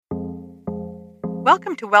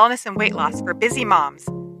Welcome to Wellness and Weight Loss for Busy Moms.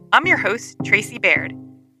 I'm your host, Tracy Baird.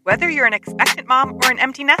 Whether you're an expectant mom or an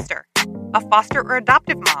empty nester, a foster or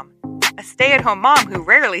adoptive mom, a stay-at-home mom who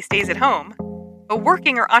rarely stays at home, a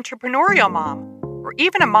working or entrepreneurial mom, or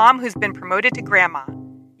even a mom who's been promoted to grandma,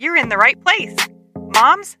 you're in the right place.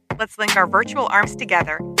 Moms, let's link our virtual arms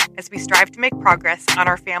together as we strive to make progress on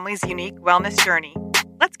our family's unique wellness journey.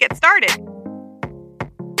 Let's get started.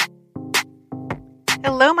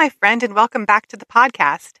 Hello, my friend, and welcome back to the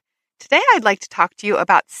podcast. Today, I'd like to talk to you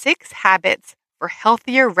about 6 habits for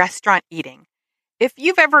healthier restaurant eating. If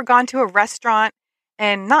you've ever gone to a restaurant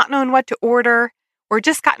and not known what to order, or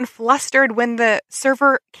just gotten flustered when the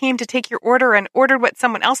server came to take your order and ordered what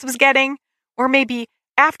someone else was getting, or maybe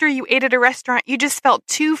after you ate at a restaurant, you just felt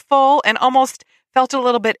too full and almost felt a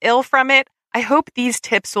little bit ill from it, I hope these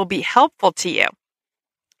tips will be helpful to you.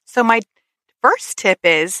 So my first tip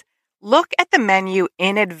is, look at the menu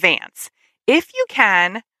in advance. If you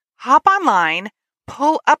can, hop online,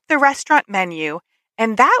 pull up the restaurant menu,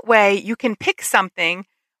 and that way you can pick something,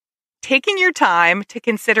 taking your time to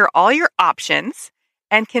consider all your options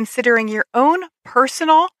and considering your own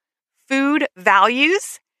personal food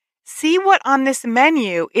values. See what on this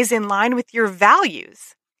menu is in line with your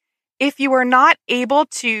values. If you are not able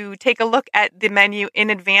to take a look at the menu in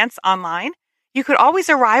advance online, you could always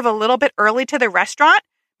arrive a little bit early to the restaurant,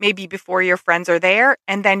 maybe before your friends are there,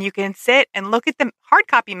 and then you can sit and look at the hard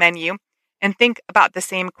copy menu and think about the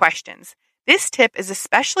same questions. This tip is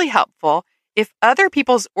especially helpful if other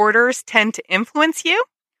people's orders tend to influence you,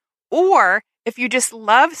 or if you just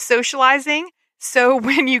love socializing. So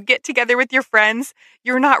when you get together with your friends,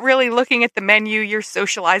 you're not really looking at the menu, you're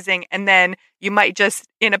socializing, and then you might just,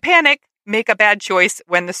 in a panic, make a bad choice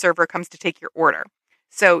when the server comes to take your order.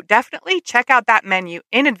 So definitely check out that menu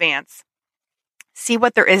in advance. See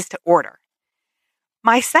what there is to order.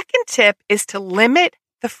 My second tip is to limit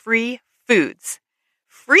the free foods.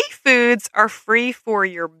 Free foods are free for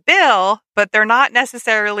your bill, but they're not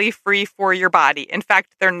necessarily free for your body. In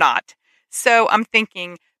fact, they're not. So I'm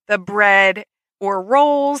thinking the bread or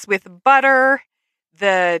rolls with butter,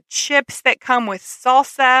 the chips that come with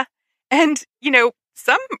salsa, and,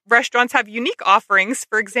 some restaurants have unique offerings.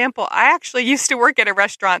 For example, I actually used to work at a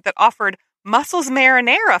restaurant that offered mussels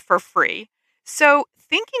marinara for free. So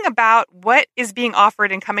thinking about what is being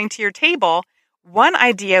offered and coming to your table, one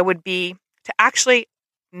idea would be to actually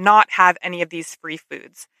not have any of these free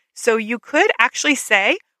foods. So you could actually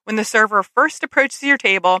say, when the server first approaches your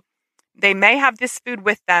table, they may have this food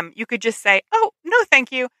with them. You could just say, "Oh, no,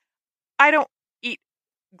 thank you. I don't eat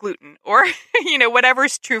gluten," or,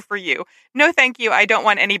 whatever's true for you. "No, thank you. I don't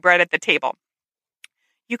want any bread at the table."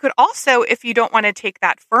 You could also, if you don't want to take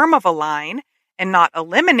that firm of a line and not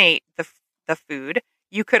eliminate the food,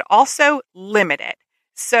 you could also limit it.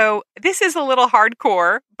 So this is a little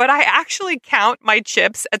hardcore, but I actually count my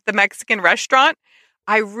chips at the Mexican restaurant.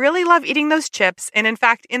 I really love eating those chips. And in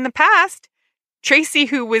fact, in the past, Tracy,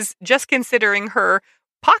 who was just considering her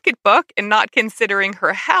pocketbook and not considering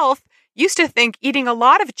her health, used to think eating a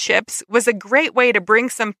lot of chips was a great way to bring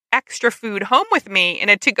some extra food home with me in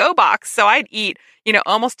a to-go box. So I'd eat,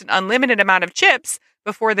 almost an unlimited amount of chips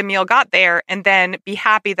before the meal got there and then be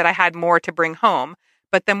happy that I had more to bring home.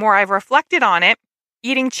 But the more I've reflected on it,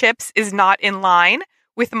 eating chips is not in line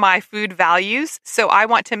with my food values. So I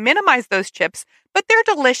want to minimize those chips, but they're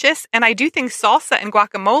delicious. And I do think salsa and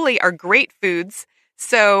guacamole are great foods.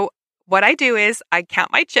 So what I do is I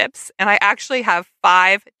count my chips, and I actually have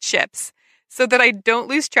 5 chips so that I don't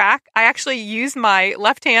lose track. I actually use my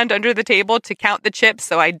left hand under the table to count the chips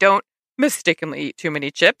so I don't mistakenly eat too many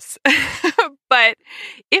chips. But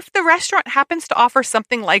if the restaurant happens to offer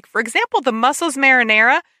something like, for example, the mussels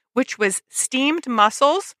marinara, which was steamed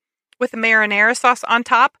mussels with a marinara sauce on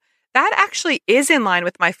top, that actually is in line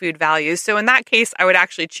with my food values. So in that case, I would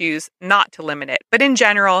actually choose not to limit it. But in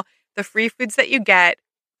general, the free foods that you get,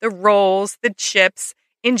 the rolls, the chips,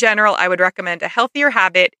 in general, I would recommend a healthier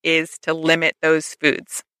habit is to limit those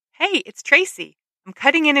foods. Hey, it's Tracy. I'm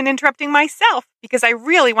cutting in and interrupting myself because I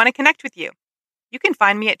really want to connect with you. You can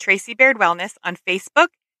find me at Tracy Baird Wellness on Facebook,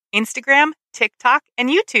 Instagram, TikTok, and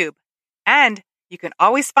YouTube. And you can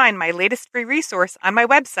always find my latest free resource on my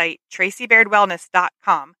website,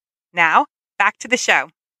 tracybairdwellness.com. Now, back to the show.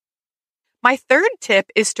 My third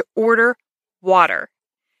tip is to order water.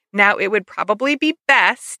 Now, it would probably be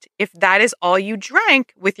best if that is all you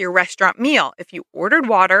drank with your restaurant meal. If you ordered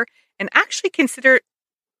water and actually continued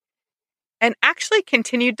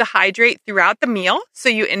to hydrate throughout the meal, so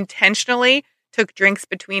you intentionally took drinks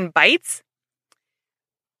between bites.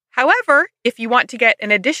 However, if you want to get an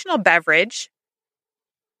additional beverage,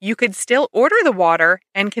 you could still order the water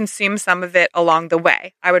and consume some of it along the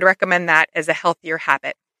way. I would recommend that as a healthier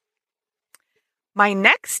habit. My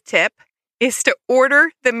next tip is to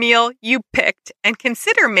order the meal you picked and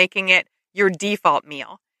consider making it your default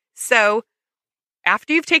meal. So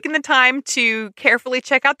after you've taken the time to carefully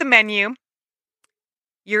check out the menu,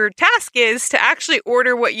 your task is to actually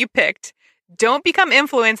order what you picked. Don't become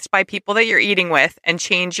influenced by people that you're eating with and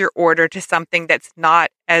change your order to something that's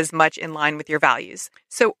not as much in line with your values.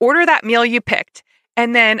 So order that meal you picked.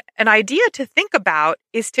 And then an idea to think about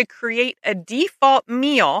is to create a default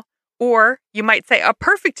meal, or you might say a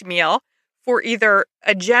perfect meal, for either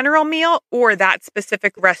a general meal or that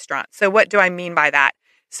specific restaurant. So what do I mean by that?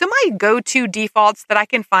 So my go-to defaults that I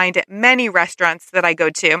can find at many restaurants that I go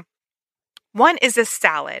to, one is a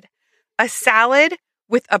salad. A salad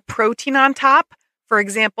with a protein on top, for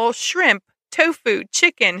example, shrimp, tofu,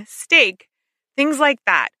 chicken, steak, things like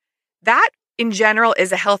that. That, in general,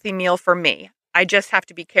 is a healthy meal for me. I just have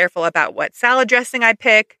to be careful about what salad dressing I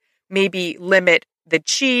pick, maybe limit the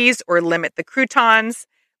cheese or limit the croutons.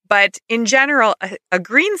 But in general, a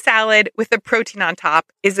green salad with a protein on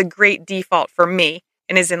top is a great default for me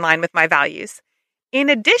and is in line with my values. In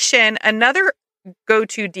addition, another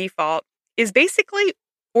go-to default is basically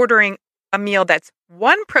ordering a meal that's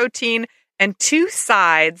 1 protein and 2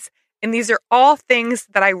 sides. And these are all things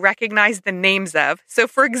that I recognize the names of. So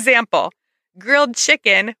for example, grilled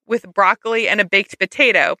chicken with broccoli and a baked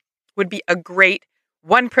potato would be a great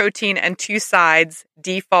 1 protein and 2 sides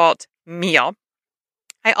default meal.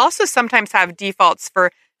 I also sometimes have defaults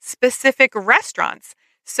for specific restaurants.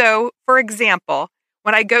 So for example,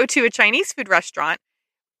 when I go to a Chinese food restaurant,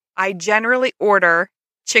 I generally order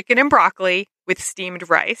chicken and broccoli with steamed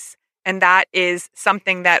rice. And that is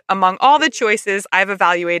something that among all the choices I've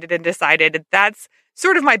evaluated and decided that's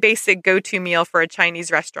sort of my basic go-to meal for a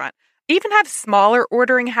Chinese restaurant. I even have smaller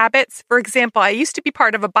ordering habits. For example, I used to be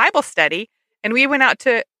part of a Bible study and we went out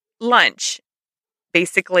to lunch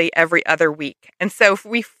basically every other week. And so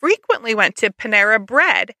we frequently went to Panera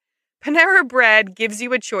Bread. Panera Bread gives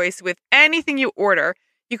you a choice with anything you order.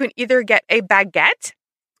 You can either get a baguette,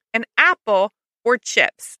 an apple, or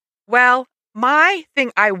chips. Well, my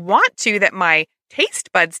thing I want to, that my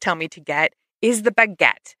taste buds tell me to get, is the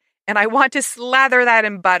baguette. And I want to slather that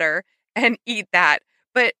in butter and eat that.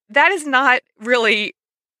 But that is not really,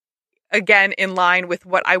 again, in line with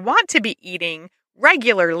what I want to be eating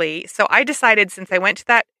regularly. So I decided, since I went to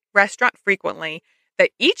that restaurant frequently, that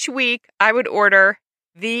each week I would order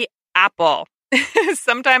the apple.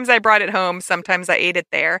 Sometimes I brought it home. Sometimes I ate it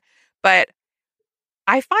there. But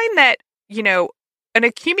I find that, an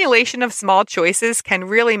accumulation of small choices can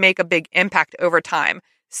really make a big impact over time.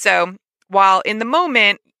 So while in the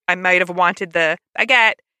moment I might have wanted the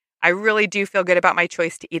baguette, I really do feel good about my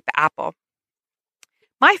choice to eat the apple.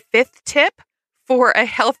 My 5th tip for a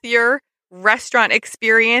healthier restaurant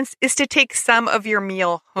experience is to take some of your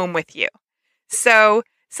meal home with you. So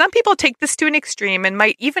some people take this to an extreme and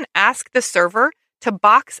might even ask the server to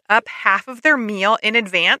box up half of their meal in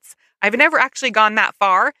advance. I've never actually gone that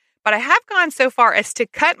far, but I have gone so far as to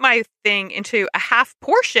cut my thing into a half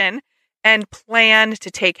portion and plan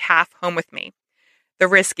to take half home with me. The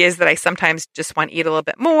risk is that I sometimes just want to eat a little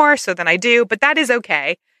bit more, so then I do, but that is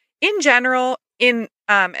okay. In general,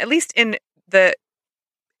 at least in the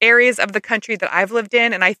areas of the country that I've lived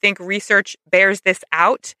in, and I think research bears this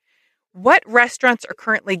out, what restaurants are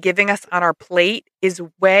currently giving us on our plate is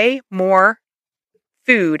way more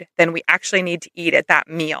food than we actually need to eat at that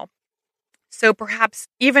meal. So perhaps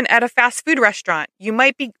even at a fast food restaurant, you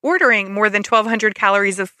might be ordering more than 1,200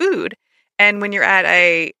 calories of food. And when you're at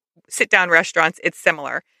a sit-down restaurants, it's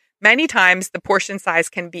similar. Many times the portion size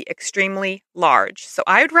can be extremely large. So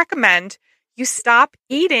I would recommend you stop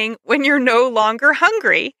eating when you're no longer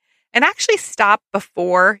hungry and actually stop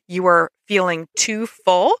before you are feeling too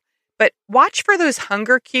full. But watch for those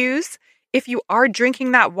hunger cues. If you are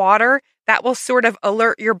drinking that water, that will sort of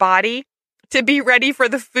alert your body to be ready for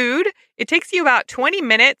the food. It takes you about 20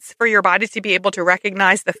 minutes for your body to be able to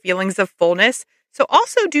recognize the feelings of fullness. So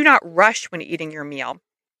also do not rush when eating your meal,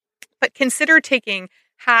 but consider taking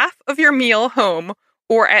half of your meal home,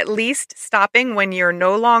 or at least stopping when you're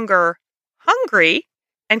no longer hungry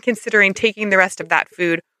and considering taking the rest of that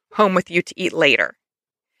food home with you to eat later.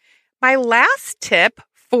 My last tip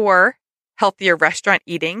for healthier restaurant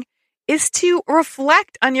eating is to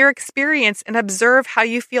reflect on your experience and observe how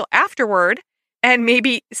you feel afterward, and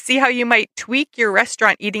maybe see how you might tweak your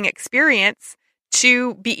restaurant eating experience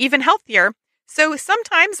to be even healthier. So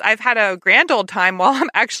sometimes I've had a grand old time while I'm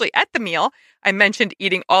actually at the meal. I mentioned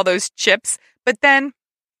eating all those chips, but then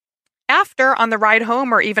after, on the ride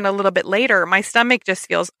home or even a little bit later, my stomach just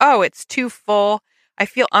feels, it's too full. I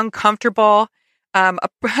feel uncomfortable. A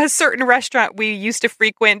certain restaurant we used to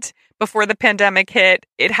frequent before the pandemic hit,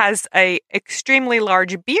 it has a extremely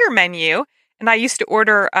large beer menu. And I used to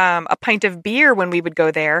order a pint of beer when we would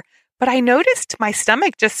go there. But I noticed my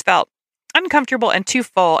stomach just felt uncomfortable and too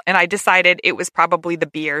full. And I decided it was probably the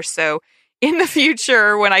beer. So in the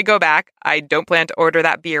future, when I go back, I don't plan to order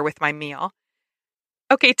that beer with my meal.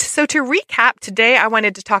 Okay, so to recap, today I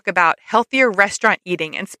wanted to talk about healthier restaurant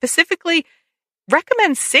eating and specifically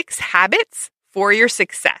recommend 6 habits for your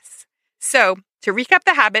success. So to recap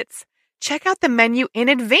the habits, check out the menu in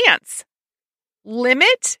advance.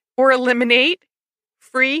 Limit or eliminate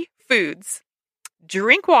free foods.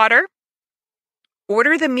 Drink water.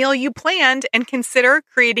 Order the meal you planned and consider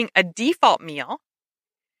creating a default meal.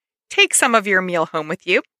 Take some of your meal home with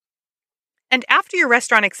you. And after your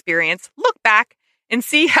restaurant experience, look back and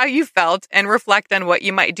see how you felt and reflect on what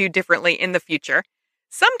you might do differently in the future.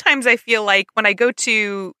 Sometimes I feel like when I go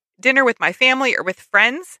to dinner with my family or with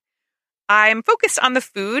friends, I'm focused on the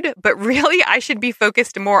food, but really I should be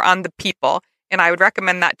focused more on the people. And I would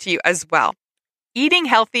recommend that to you as well. Eating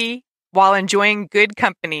healthy while enjoying good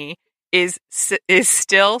company is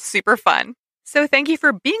still super fun. So thank you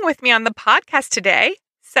for being with me on the podcast today.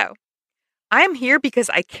 So I am here because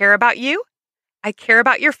I care about you, I care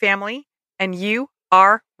about your family, and you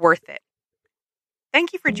are worth it.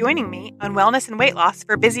 Thank you for joining me on Wellness and Weight Loss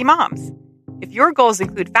for Busy Moms. If your goals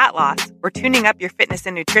include fat loss or tuning up your fitness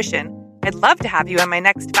and nutrition, I'd love to have you in my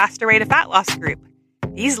next Faster Way to Fat Loss group.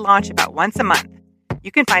 These launch about once a month.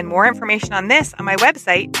 You can find more information on this on my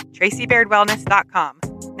website, tracybairdwellness.com.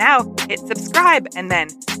 Now hit subscribe and then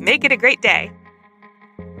make it a great day.